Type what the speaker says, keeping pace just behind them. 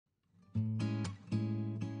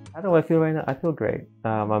How do I feel right now? I feel great.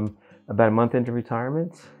 I'm about a month into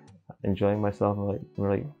retirement, enjoying myself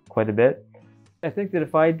really quite a bit. I think that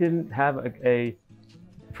if I didn't have a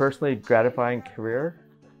personally gratifying career,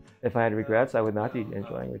 if I had regrets, I would not be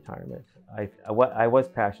enjoying retirement. I was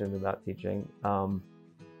passionate about teaching, and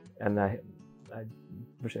I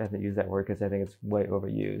wish I hadn't used that word because I think it's way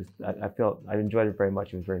overused. I felt I enjoyed it very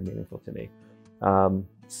much. It was very meaningful to me.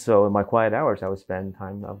 So in my quiet hours, I would spend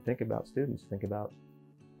time. I would think about students, think about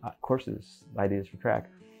courses, ideas for track.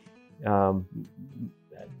 Um,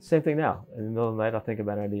 Same thing now. In the middle of the night, I'll think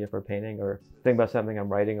about an idea for a painting or think about something I'm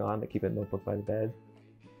writing on to keep a notebook by the bed.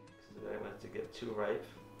 So I wanted to get too ripe.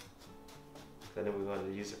 I know we wanted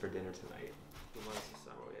to use it for dinner tonight.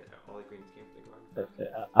 All the greens came from the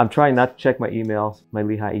garden. I'm trying not to check my email, my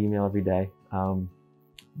Lehigh email every day.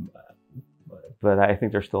 But I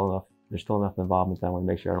think there's still enough involvement that I want to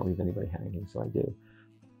make sure I don't leave anybody hanging, so I do.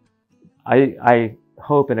 I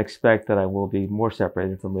hope and expect that I will be more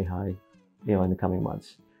separated from Lehigh, in the coming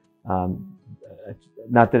months. Um,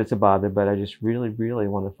 Not that it's a bother, but I just really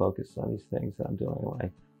want to focus on these things that I'm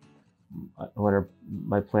doing.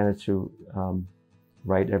 My plan is to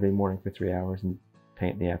write every morning for 3 hours and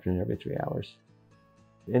paint in the afternoon every 3 hours.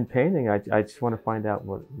 In painting, I just want to find out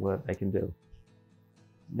what I can do.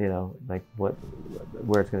 Like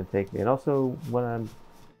where it's going to take me, and also what I'm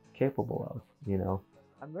capable of.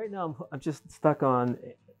 Right now I'm just stuck on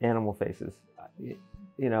animal faces.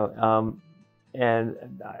 You know, um, and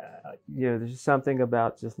there's just something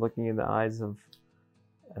about just looking in the eyes of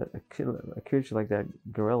a creature like that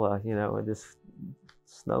gorilla, or this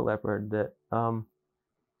snow leopard that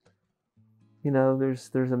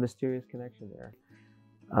there's a mysterious connection there.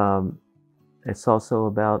 It's also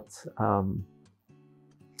about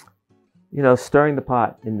stirring the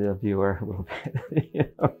pot in the viewer a little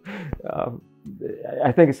bit. um,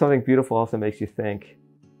 I think it's something beautiful. Also makes you think.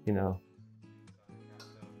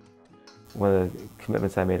 One of the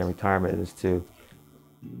commitments I made in retirement is to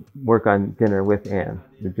work on dinner with Anne.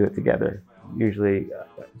 We do it together. Usually,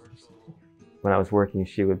 when I was working,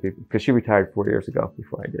 she would be, because she retired 4 years ago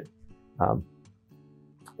before I did, um,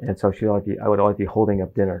 and so I would always be holding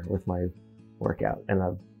up dinner with my workout, and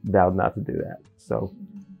I vowed not to do that. So,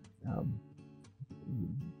 um,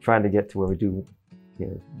 trying to get to where we do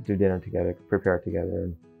do dinner together, prepare it together,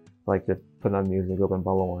 and I like to put on music, open a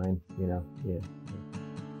bottle of wine. Yeah.